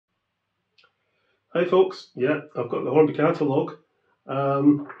Hi folks, yeah, I've got the Hornby Catalogue.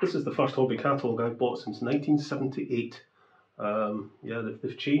 This is the first Hornby Catalogue I've bought since 1978. Yeah,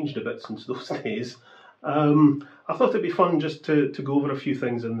 they've changed a bit since those days. I thought it'd be fun just to go over a few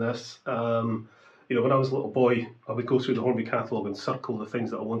things in this. When I was a little boy, I would go through the Hornby Catalogue and circle the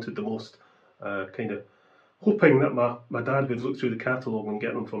things that I wanted the most, kind of hoping that my dad would look through the catalogue and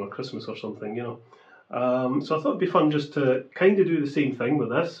get them for my Christmas or something. So I thought it'd be fun just to kind of do the same thing with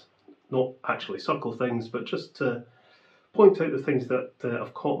this. Not actually circle things, but just to point out the things that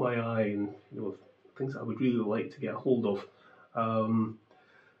have caught my eye and things that I would really like to get a hold of.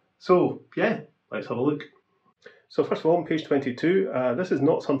 So yeah, let's have a look. So first of all, on page 22, this is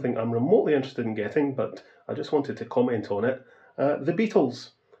not something I'm remotely interested in getting, but I just wanted to comment on it. The Beatles.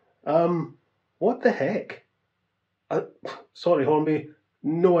 What the heck? Sorry, Hornby,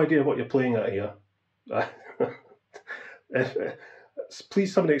 no idea what you're playing at here.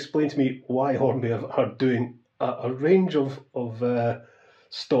 Please somebody explain to me why Hornby are doing a range of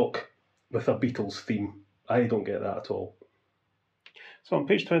stock with a Beatles theme. I don't get that at all. So on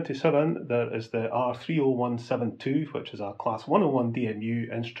page 27 there is the R30172, which is a class 101 DMU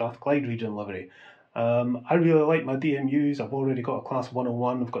in Strathclyde region livery. I really like my DMUs. I've already got a class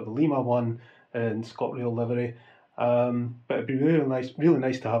 101, I've got the Lima one in ScotRail livery. But it'd be really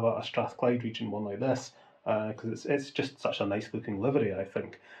nice to have a Strathclyde region one like this, because it's just such a nice looking livery, I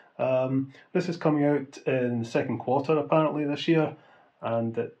think. This is coming out in the second quarter apparently this year,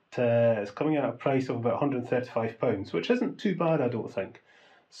 and it's coming at a price of about £135, which isn't too bad, I don't think.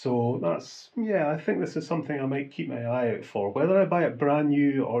 So I think this is something I might keep my eye out for. Whether I buy it brand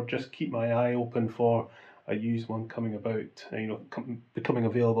new or just keep my eye open for a used one coming about, becoming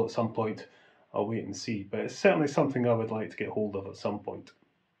available at some point, I'll wait and see. But it's certainly something I would like to get hold of at some point.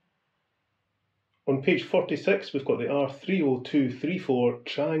 On page 46, we've got the R30234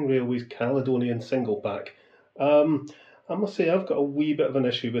 Chang Railways Caledonian single pack. I must say I've got a wee bit of an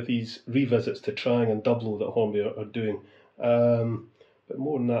issue with these revisits to Trang and Dublo that Hornby are doing. But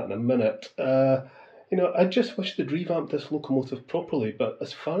more on that in a minute. I just wish they'd revamped this locomotive properly, but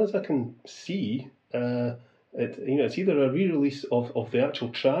as far as I can see, it's either a re-release of the actual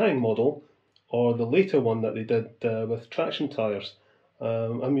Trang model or the later one that they did with traction tyres.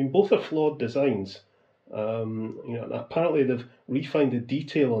 Both are flawed designs. Apparently they've refined the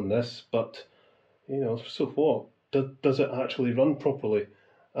detail on this, but so what? Does it actually run properly?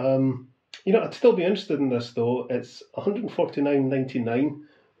 I'd still be interested in this though. It's £149.99,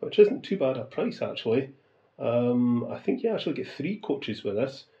 which isn't too bad a price actually. I think you actually get 3 coaches with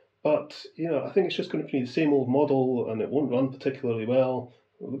this, but I think it's just going to be the same old model, and it won't run particularly well.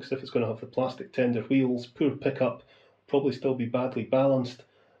 It looks as if it's going to have the plastic tender wheels, poor pickup, probably still be badly balanced,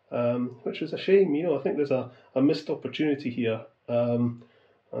 which is a shame. I think there's a missed opportunity here. And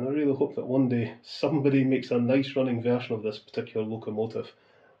I really hope that one day somebody makes a nice running version of this particular locomotive.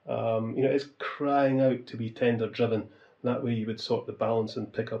 It's crying out to be tender driven. That way you would sort the balance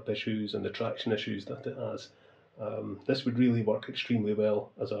and pickup issues and the traction issues that it has. This would really work extremely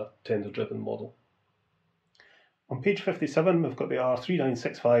well as a tender driven model. On page 57 we've got the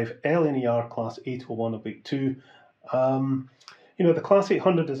R3965 LNER Class 801 Oblique 2. The Class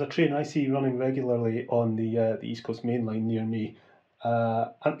 800 is a train I see running regularly on the East Coast Main Line near me.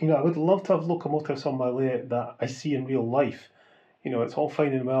 I would love to have locomotives on my layout that I see in real life. It's all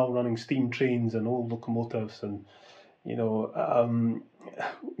fine and well running steam trains and old locomotives, and when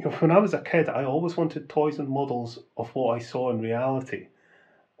I was a kid, I always wanted toys and models of what I saw in reality,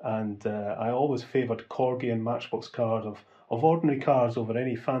 and I always favoured corgi and matchbox cars of ordinary cars over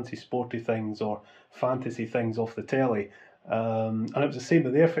any fancy sporty things or fantasy things off the telly. And it was the same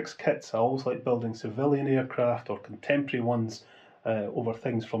with Airfix kits. I always liked building civilian aircraft or contemporary ones over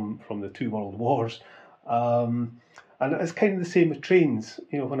things from the 2 World Wars. And it's kind of the same with trains.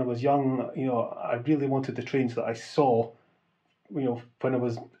 When I was young, I really wanted the trains that I saw, when I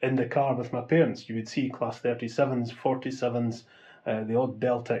was in the car with my parents. You would see Class 37s, 47s, the odd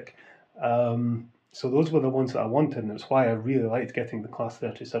Deltic. So those were the ones that I wanted, and it's why I really liked getting the Class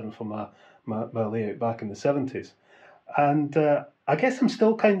 37 for my layout back in the 70s. And I guess I'm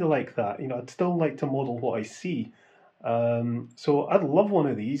still kind of like that. I'd still like to model what I see. So I'd love one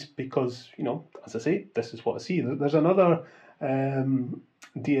of these because, as I say, this is what I see. There's another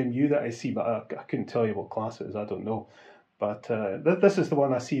DMU that I see, but I couldn't tell you what class it is, I don't know. But this is the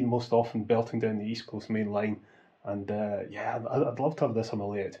one I see most often belting down the East Coast Main Line. And I'd love to have this on my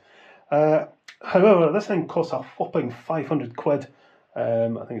layout. However, this thing costs a whopping £500.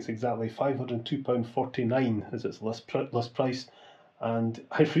 I think it's exactly £502.49 is its list price. And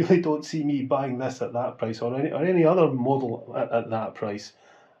I really don't see me buying this at that price or any other model at that price.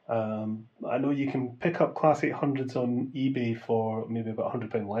 I know you can pick up Class 800s on eBay for maybe about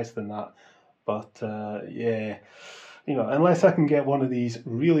 £100 less than that, but yeah, unless I can get one of these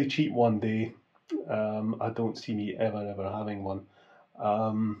really cheap one day, I don't see me ever having one.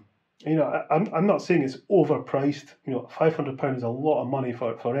 I'm not saying it's overpriced. £500 is a lot of money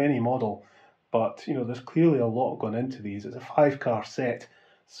for any model, but there's clearly a lot gone into these. It's a 5-car set,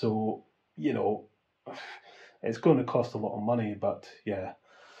 so it's going to cost a lot of money. But yeah,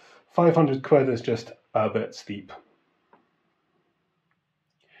 500 quid is just a bit steep.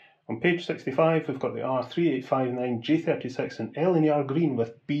 On page 65, we've got the R3859 J36 in LNER green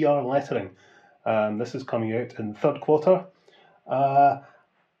with BR lettering. This is coming out in the third quarter.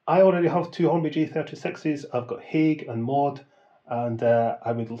 I already have two Hornby J36s. I've got Hague and Mod, and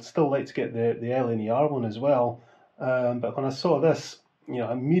I would still like to get the LNER one as well. But when I saw this,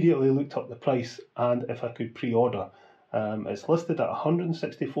 I immediately looked up the price and if I could pre-order. It's listed at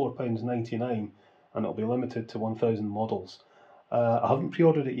 £164.99 and it'll be limited to 1,000 models. I haven't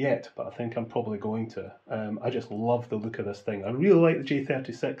pre-ordered it yet, but I think I'm probably going to. I just love the look of this thing. I really like the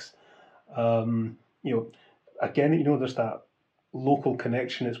J36. Again, there's that local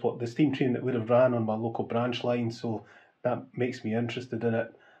connection. It's what the steam train that would have ran on my local branch line, so that makes me interested in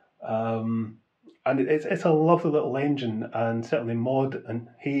it. And it's a lovely little engine, and certainly Mod and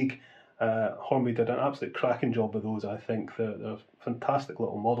Hague, Hornby did an absolute cracking job with those. I think they're fantastic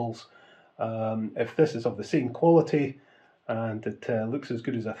little models. If this is of the same quality and it looks as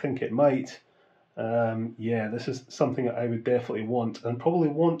good as I think it might, yeah, this is something that I would definitely want, and probably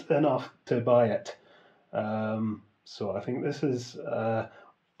want enough to buy it. So I think this is,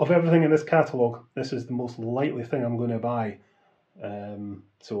 of everything in this catalogue, this is the most likely thing I'm going to buy.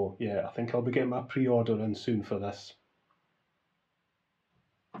 So yeah, I think I'll be getting my pre-order in soon for this.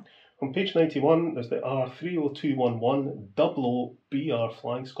 On page 91, there's the R30211 OOBill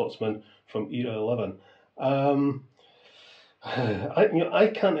Flying Scotsman from Era 11.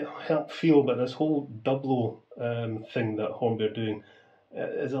 I can't help feel that this whole double thing that Hornby are doing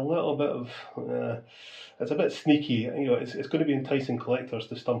is a little bit of, it's a bit sneaky. It's going to be enticing collectors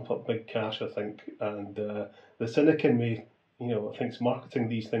to stump up big cash, I think. And the cynic in me, thinks marketing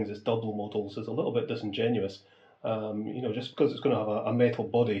these things as double models is a little bit disingenuous. Just because it's going to have a metal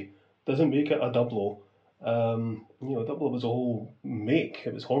body doesn't make it a double. Double was a whole make.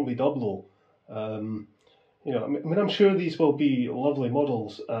 It was Hornby double. I'm sure these will be lovely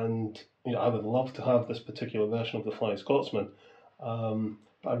models, and I would love to have this particular version of the Flying Scotsman.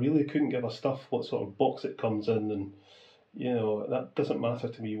 But I really couldn't give a stuff what sort of box it comes in, and that doesn't matter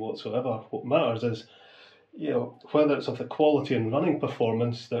to me whatsoever. What matters is whether it's of the quality and running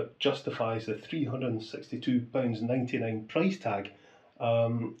performance that justifies the £362.99 price tag.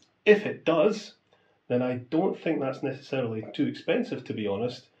 If it does, then I don't think that's necessarily too expensive, to be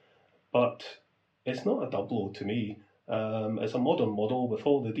honest, but it's not a double to me. It's a modern model with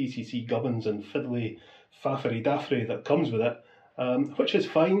all the DCC gubbins and fiddly faffery daffery that comes with it, which is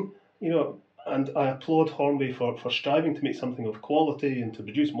fine, and I applaud Hornby for striving to make something of quality and to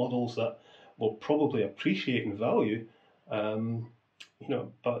produce models that will probably appreciate and value,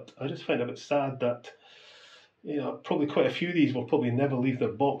 but I just find it a bit sad that probably quite a few of these will probably never leave their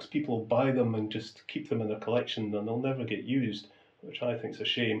box. People will buy them and just keep them in their collection and they'll never get used, which I think is a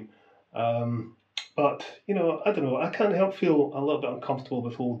shame. But I don't know, I can't help feel a little bit uncomfortable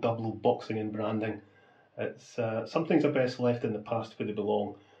with whole double boxing and branding. It's some things are best left in the past where they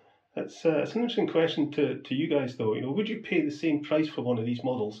belong. It's an interesting question to you guys though. Would you pay the same price for one of these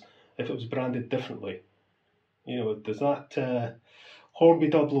models if it was branded differently? Does that Hornby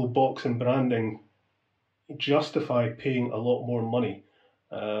double box and branding justify paying a lot more money?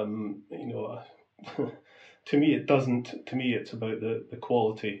 To me it doesn't. To me it's about the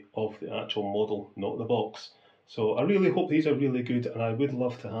quality of the actual model, not the box. So I really hope these are really good, and I would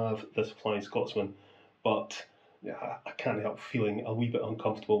love to have this Flying Scotsman, but yeah, I can't help feeling a wee bit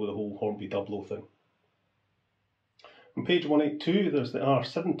uncomfortable with the whole Hornby double thing. On page 182, there's the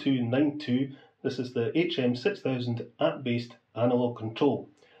R7292. This is the HM6000 app-based analog control.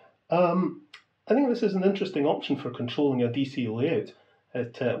 I think this is an interesting option for controlling a DC layout.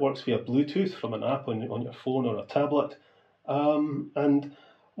 It works via Bluetooth from an app on your phone or a tablet. And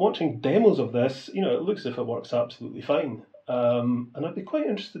watching demos of this, it looks as if it works absolutely fine. And I'd be quite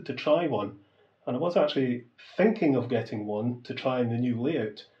interested to try one. And I was actually thinking of getting one to try in the new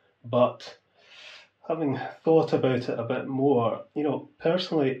layout, but having thought about it a bit more,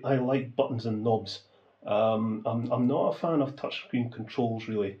 personally I like buttons and knobs. I'm not a fan of touchscreen controls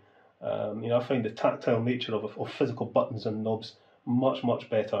really. I find the tactile nature of physical buttons and knobs much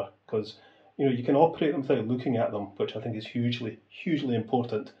better, because you can operate them without looking at them, which I think is hugely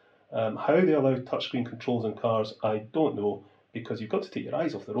important. How they allow touchscreen controls in cars, I don't know, because you've got to take your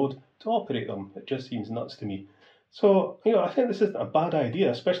eyes off the road to operate them. It just seems nuts to me. So, I think this isn't a bad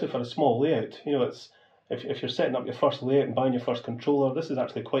idea, especially for a small layout. It's if you're setting up your first layout and buying your first controller, this is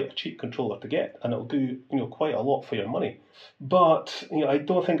actually quite a cheap controller to get, and it'll do quite a lot for your money. But I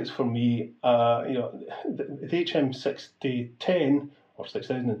don't think it's for me. The HM6010 or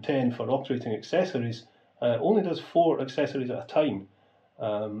 6010 for operating accessories only does 4 accessories at a time.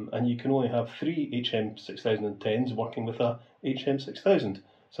 And you can only have 3 HM6010s working with a HM6000.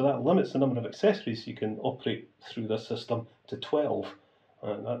 So that limits the number of accessories you can operate through this system to 12.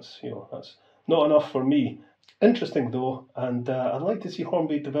 And that's not enough for me. Interesting though, and I'd like to see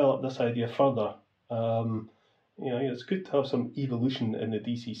Hornby develop this idea further. It's good to have some evolution in the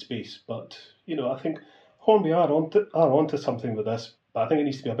DC space, but I think Hornby are onto something with this. But I think it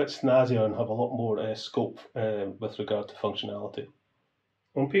needs to be a bit snazzier and have a lot more scope with regard to functionality.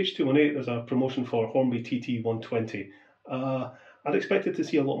 On page 218, there's a promotion for Hornby TT120. I'd expected to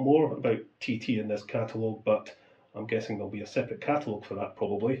see a lot more about TT in this catalogue, but I'm guessing there'll be a separate catalogue for that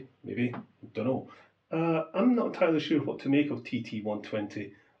probably, maybe, don't know. I'm not entirely sure what to make of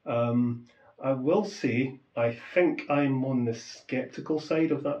TT120. I will say, I think I'm on the sceptical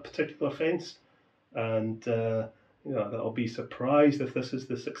side of that particular fence, and I'll be surprised if this is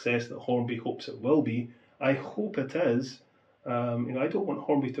the success that Hornby hopes it will be. I hope it is. I don't want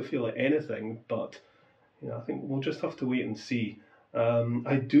Hornby to feel like anything, but I think we'll just have to wait and see.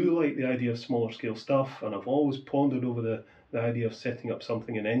 I do like the idea of smaller scale stuff, and I've always pondered over the idea of setting up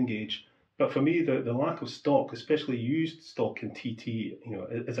something in N-gauge. But for me, the lack of stock, especially used stock in TT,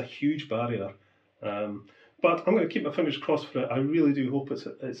 is a huge barrier. But I'm going to keep my fingers crossed for it. I really do hope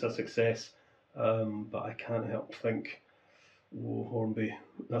it's a success. But I can't help think, whoa, Hornby,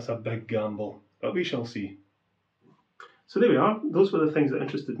 that's a big gamble. But we shall see. So there we are. Those were the things that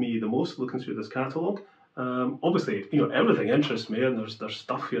interested me the most looking through this catalogue. Obviously, everything interests me, and there's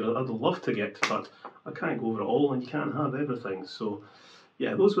stuff here I'd love to get, but I can't go over it all, and you can't have everything. So,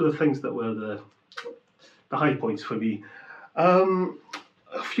 yeah, those were the things that were the high points for me. A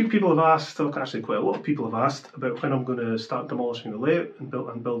few people have asked, actually quite a lot of people have asked about when I'm going to start demolishing the layout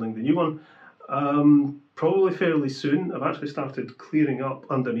and building the new one. Probably fairly soon. I've actually started clearing up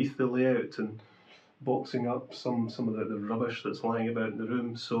underneath the layout and boxing up some of the rubbish that's lying about in the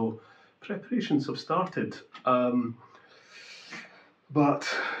room. So preparations have started. But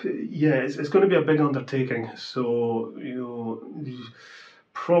yeah, it's going to be a big undertaking. So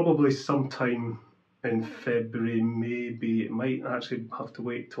probably sometime in February, maybe. It might actually have to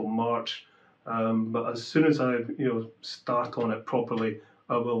wait till March. But as soon as I start on it properly,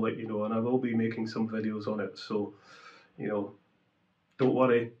 I will let you know, and I will be making some videos on it. So don't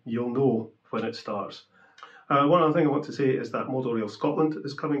worry, you'll know when it starts. One other thing I want to say is that Model Rail Scotland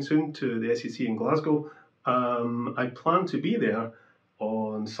is coming soon to the SEC in Glasgow. I plan to be there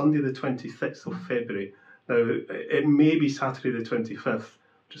on Sunday the 26th of February. Now, it may be Saturday the 25th,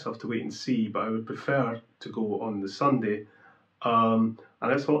 just have to wait and see, but I would prefer to go on the Sunday. And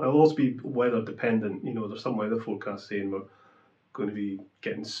it'll also be weather dependent. There's some weather forecasts saying we're going to be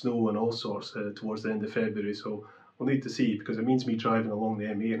getting snow and all sorts towards the end of February, so we'll need to see, because it means me driving along the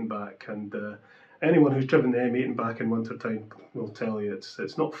M8 and back, and anyone who's driven the M8 and back in winter time will tell you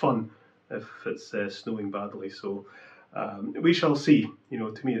it's not fun if it's snowing badly. So we shall see.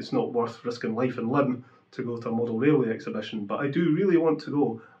 To me it's not worth risking life and limb to go to a model railway exhibition, but I do really want to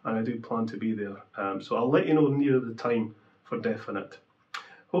go, and I do plan to be there. So I'll let you know nearer the time for definite.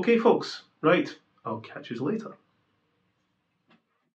 Okay folks, right, I'll catch you later.